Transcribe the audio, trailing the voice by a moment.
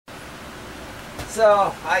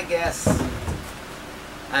So I guess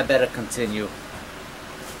I better continue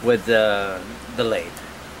with the lathe.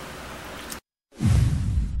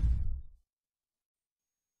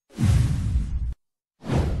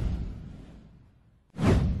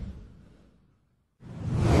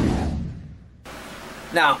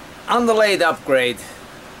 Now, on the lathe upgrade,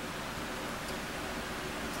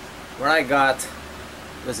 what I got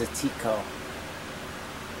was a Tico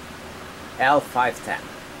L510.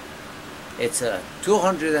 It's a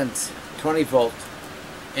 220 volt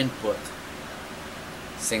input,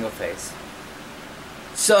 single phase.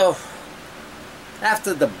 So,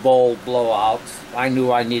 after the bowl blowout, I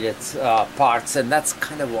knew I needed parts, and that's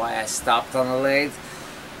kind of why I stopped on the lathe.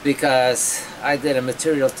 Because I did a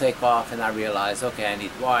material takeoff and I realized, okay, I need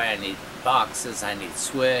wire, I need boxes, I need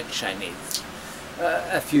switch, I need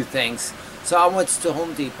a few things. So I went to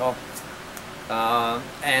Home Depot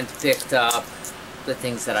and picked up the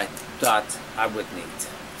things that I thought I would need.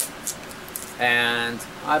 And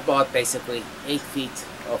I bought basically 8 feet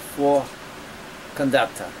of 4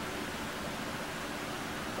 conductor,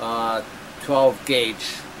 12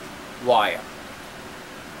 gauge wire.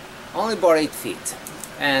 Only bought 8 feet.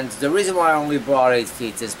 And the reason why I only brought 8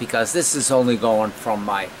 feet is because this is only going from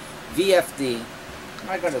my VFD.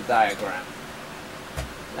 I got a diagram.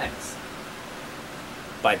 Thanks.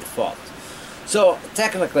 By default. So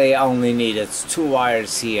technically I only needed 2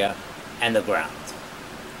 wires here and the ground.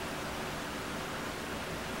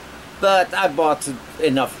 But I bought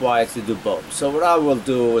enough wire to do both. So what I will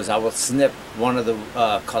do is I will snip one of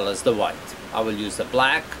the colors, the white. I will use the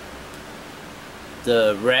black,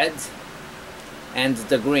 the red, and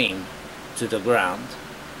the green to the ground.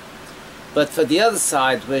 But for the other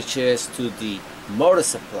side, which is to the motor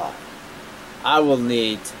supply, I will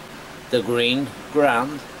need the green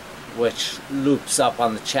ground, which loops up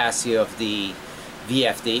on the chassis of the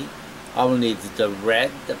VFD. I will need the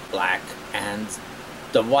red, the black, and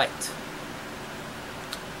the white.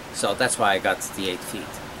 So that's why I got the 8 feet.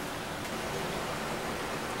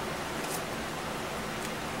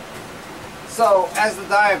 So as the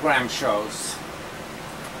diagram shows,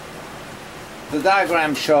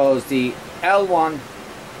 the L1,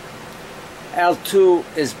 L2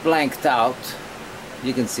 is blanked out,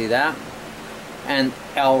 you can see that, and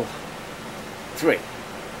L3.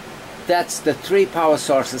 That's the 3 power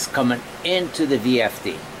sources coming into the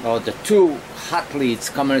VFD, or the 2 hot leads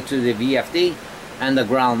coming into the VFD, and the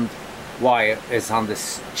ground wire is on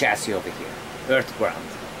this chassis over here, earth ground.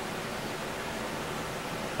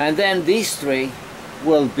 And then these 3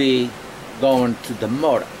 will be going to the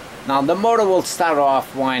motor. Now the motor will start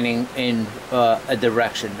off winding in a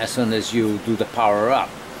direction as soon as you do the power up.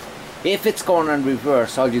 If it's going in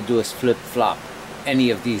reverse, all you do is flip-flop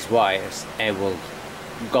any of these wires and it will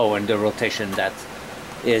go in the rotation that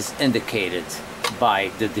is indicated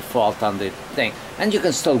by the default on the thing. And you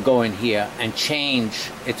can still go in here and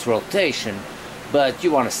change its rotation, but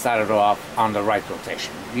you want to start it off on the right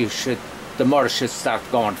rotation. The motor should start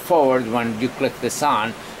going forward when you click this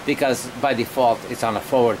on, because by default it's on a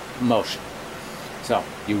forward motion. So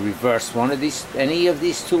you reverse any of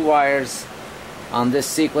these 2 wires on this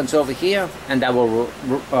sequence over here, and that will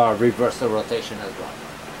reverse the rotation as well.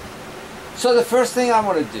 So the first thing I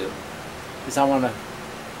want to do is I want to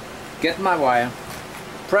get my wire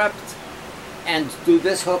prepped and do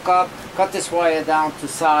this hookup, cut this wire down to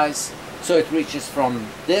size so it reaches from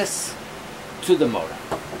this to the motor,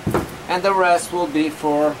 and the rest will be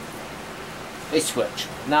for a switch.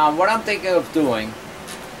 Now what I'm thinking of doing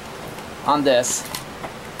on this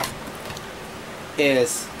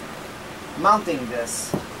is mounting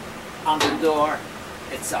this on the door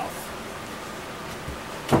itself,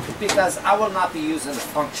 because I will not be using the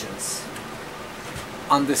functions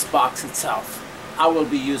on this box itself. I will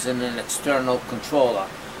be using an external controller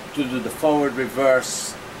to do the forward,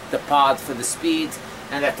 reverse, the pod for the speed,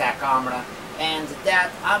 and the tachometer, and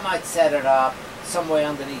that I might set it up somewhere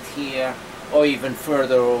underneath here or even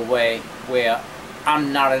further away where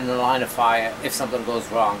I'm not in the line of fire if something goes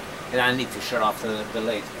wrong and I need to shut off the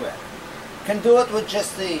lathe quick. Can do it with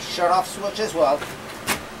just the shut off switch as well.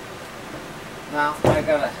 Now I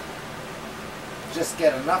gotta just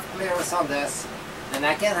get enough clearance on this, and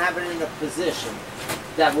I can have it in a position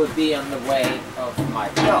that would be in the way of my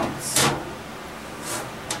belts.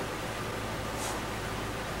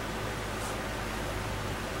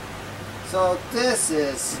 So this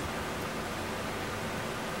is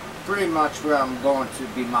pretty much where I'm going to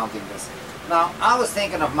be mounting this. Now I was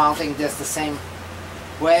thinking of mounting this the same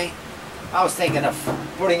way. I was thinking of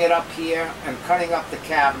putting it up here and cutting up the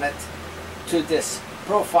cabinet to this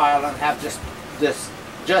profile and have just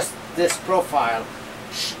this profile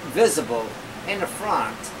visible in the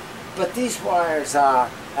front, but these wires are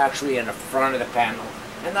actually in the front of the panel,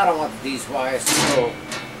 and I don't want these wires to go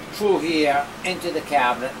through here into the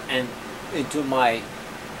cabinet and into my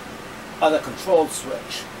other control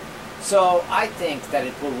switch. So I think that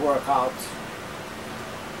it will work out.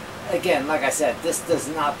 Again, like I said, this does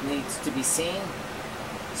not need to be seen.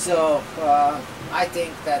 So I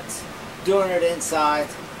think that doing it inside,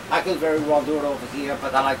 I could very well do it over here,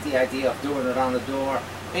 but I like the idea of doing it on the door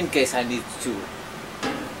in case I need to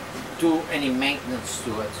do any maintenance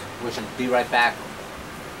to it, which I'll be right back.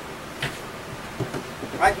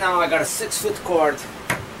 Right now I got a 6-foot cord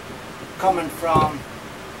coming from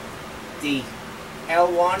the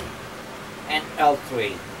L1 and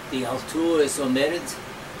L3. The L2 is omitted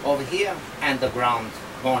over here and the ground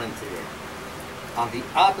going into there. On the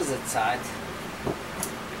opposite side,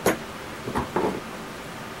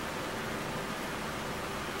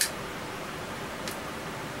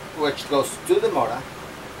 which goes to the motor,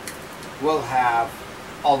 we'll have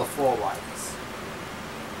all the 4 wires.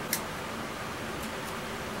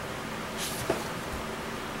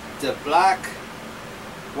 The black,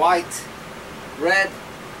 white, red,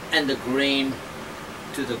 and the green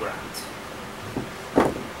to the ground.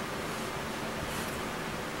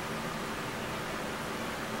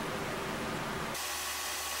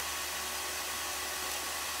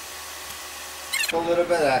 A little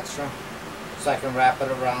bit extra so I can wrap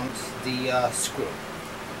it around the screw,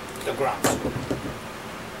 the ground screw.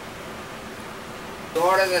 The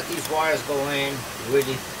order that these wires go in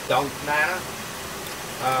really don't matter.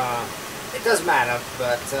 It does matter,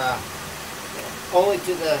 but only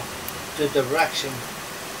to the direction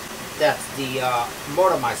that the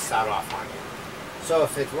motor might start off on you. So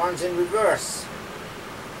if it runs in reverse,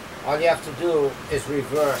 all you have to do is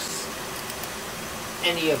reverse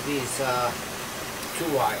any of these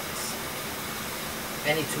 2 wires.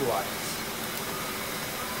 Any 2 wires.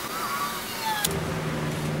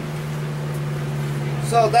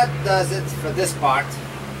 So that does it for this part.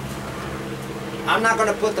 I'm not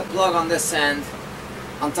going to put the plug on this end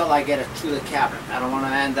until I get it through the cabinet. I don't want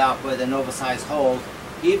to end up with an oversized hole,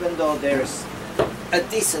 even though there's a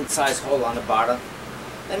decent sized hole on the bottom.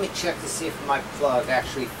 Let me check to see if my plug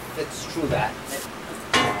actually fits through that.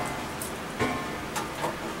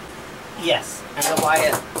 Yes, and the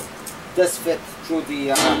wire does fit through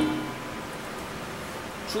the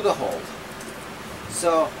hole.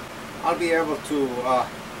 So I'll be able to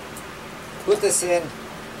put this in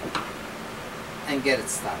and get it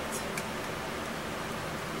started.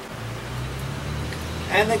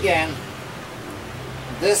 And again,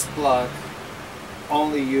 this plug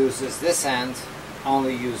only uses, this end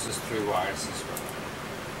only uses 3 wires as well.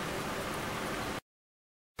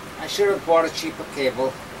 I should have bought a cheaper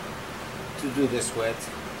cable to do this with,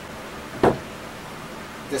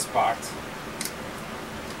 this part.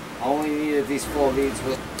 Only needed these 4 leads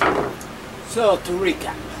with. So to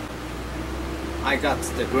recap, I got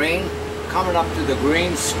the green coming up to the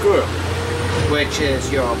green screw, which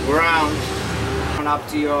is your ground, coming up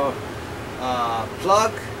to your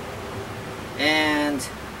plug, and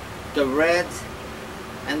the red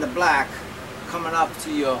and the black coming up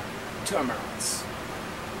to your terminals.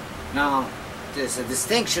 Now there's a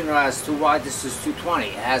distinction as to why this is 220.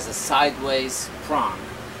 It has a sideways prong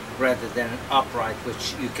rather than an upright,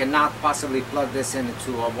 which you cannot possibly plug this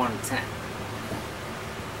into a 110.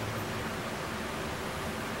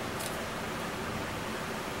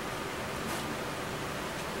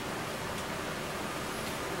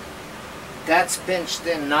 That's pinched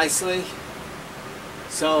in nicely,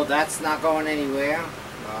 so that's not going anywhere.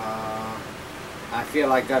 I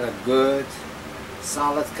feel I got a good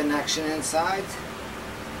solid connection inside,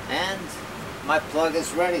 and my plug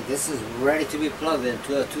is ready. This is ready to be plugged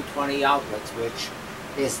into a 220 outlet, which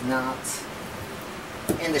is not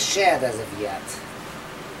in the shed as of yet,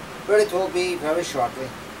 but it will be very shortly.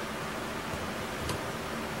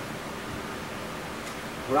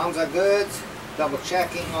 Grounds are good, double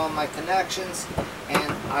checking all my connections,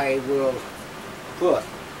 and I will put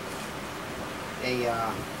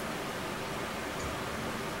a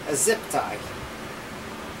zip tie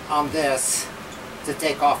on this to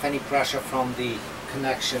take off any pressure from the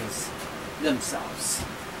connections themselves.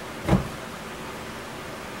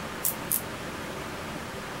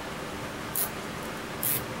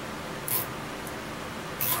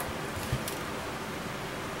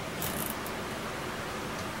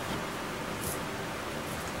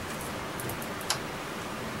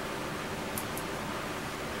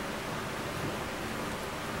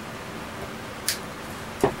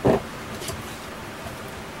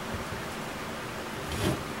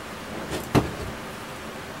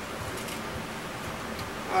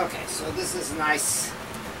 Okay, so this is nice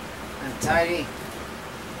and tidy.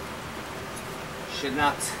 Should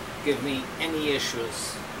not give me any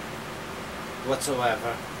issues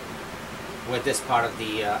whatsoever with this part of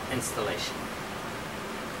the installation.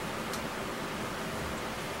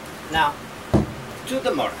 Now, to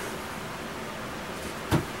the motor.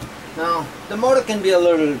 Now, the motor can be a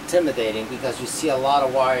little intimidating because you see a lot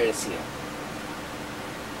of wires here.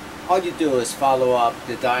 All you do is follow up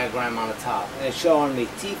the diagram on the top. It's showing me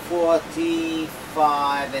T4,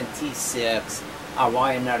 T5, and T6 are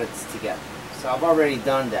wire knotted together. So I've already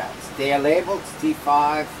done that. They are labeled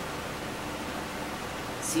T5,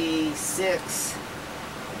 T6,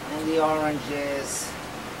 and the orange is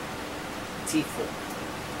T4.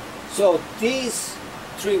 So these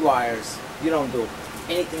 3 wires, you don't do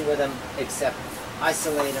anything with them except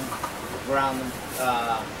isolate them, ground them,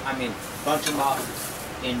 bunch them up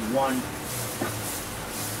in one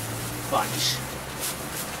bunch.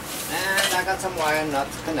 And I got some wire nut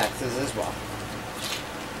connectors as well.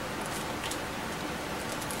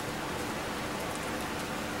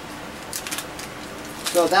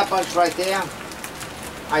 So that bunch right there,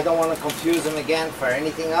 I don't want to confuse them again for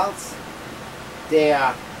anything else. They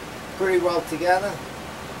are pretty well together.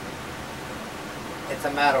 It's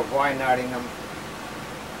a matter of wire knotting them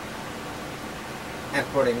and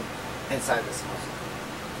putting inside this house.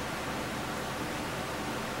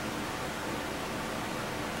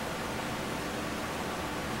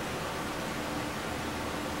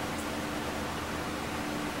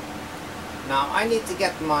 Now I need to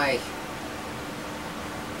get my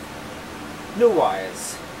new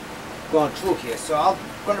wires going through here, so I'm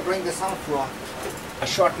going to bring this on through a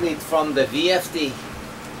short lead from the VFD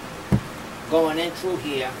going in through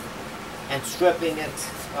here and stripping it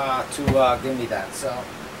to give me that. So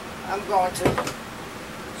I'm going to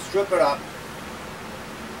strip it up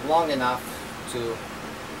long enough to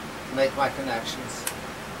make my connections.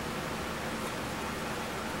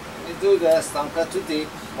 When you do this, don't cut too deep.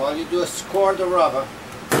 All you do is score the rubber,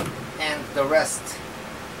 and the rest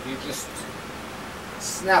you just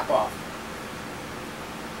snap off.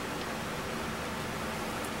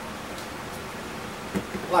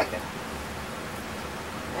 Like that.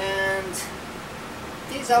 And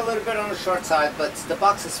these are a little bit on the short side, but the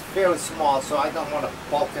box is fairly small, so I don't want to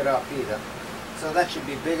bulk it up either. So that should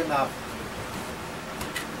be big enough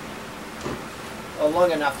or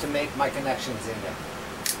long enough to make my connections in there.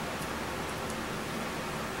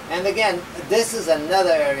 And again, this is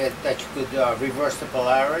another area that you could reverse the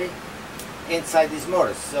polarity inside these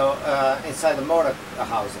motors, so inside the motor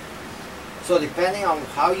housing. So depending on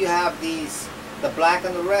how you have these, the black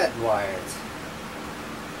and the red wires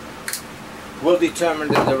will determine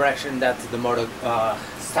the direction that the motor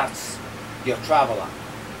starts your travel on.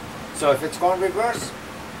 So if it's going reverse,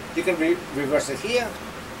 you can reverse it here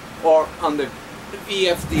or on the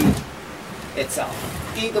VFD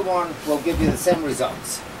itself. Either one will give you the same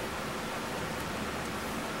results.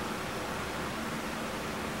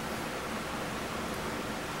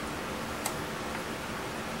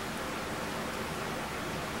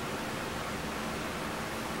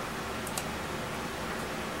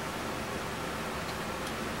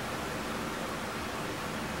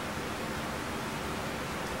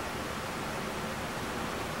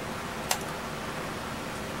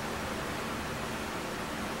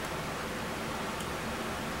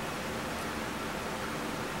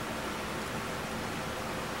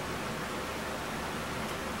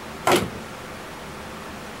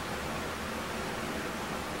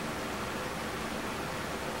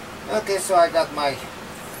 Okay, so I got my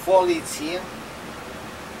 4 leads here,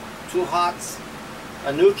 2 hots,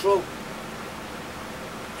 a neutral,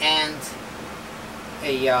 and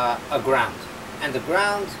a ground. And the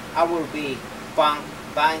ground, I will be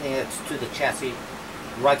binding it to the chassis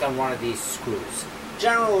right on one of these screws.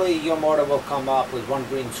 Generally, your motor will come up with 1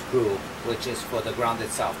 green screw, which is for the ground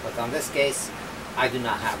itself. But on this case, I do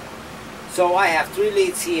not have one. So I have 3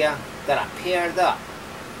 leads here that are paired up.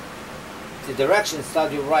 The directions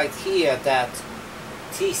tell you right here that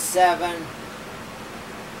T7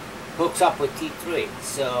 hooks up with T3.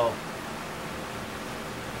 So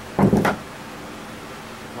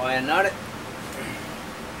why not it?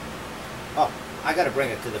 Oh, I gotta bring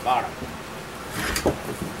it to the bottom.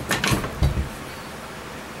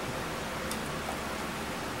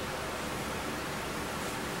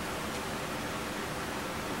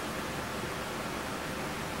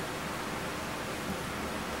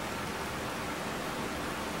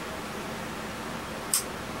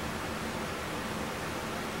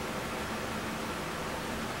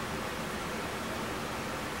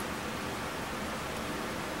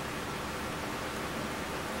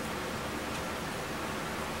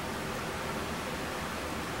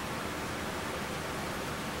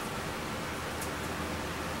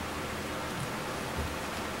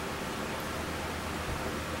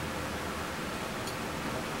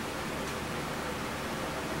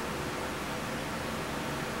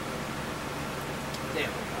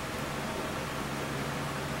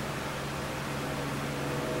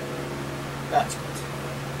 That's good.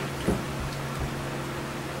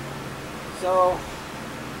 So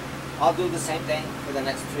I'll do the same thing for the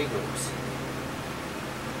next 3 groups.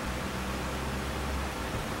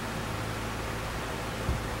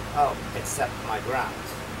 Oh, except my ground.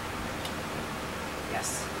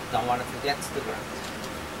 Yes, don't want to forget the ground.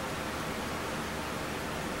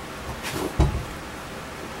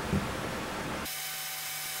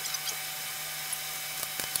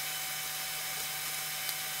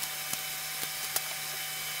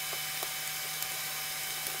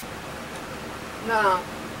 Now,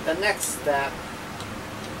 the next step,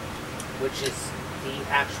 which is the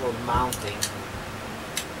actual mounting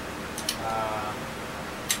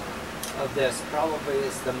of this, probably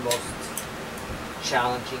is the most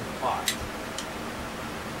challenging part,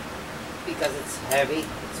 because it's heavy,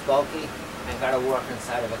 it's bulky, and got to work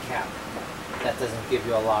inside of a cap. That doesn't give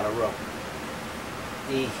you a lot of room.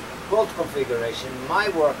 The bolt configuration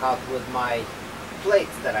might work out with my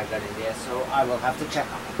plates that I got in there, so I will have to check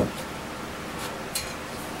on them.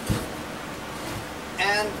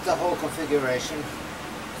 And the whole configuration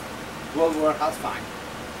will work out fine.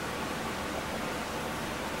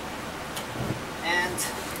 And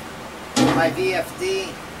my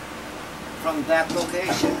VFD from that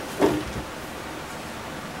location,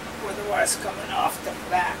 where the wire's coming off the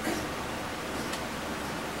back,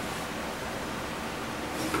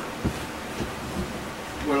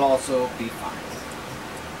 will also be fine.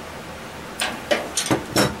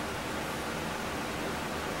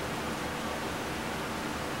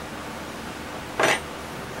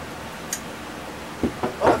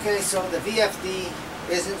 Okay, so the VFD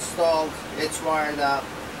is installed, it's wired up,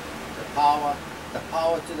 the power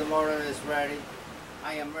to the motor is ready.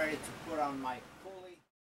 I am ready to put on my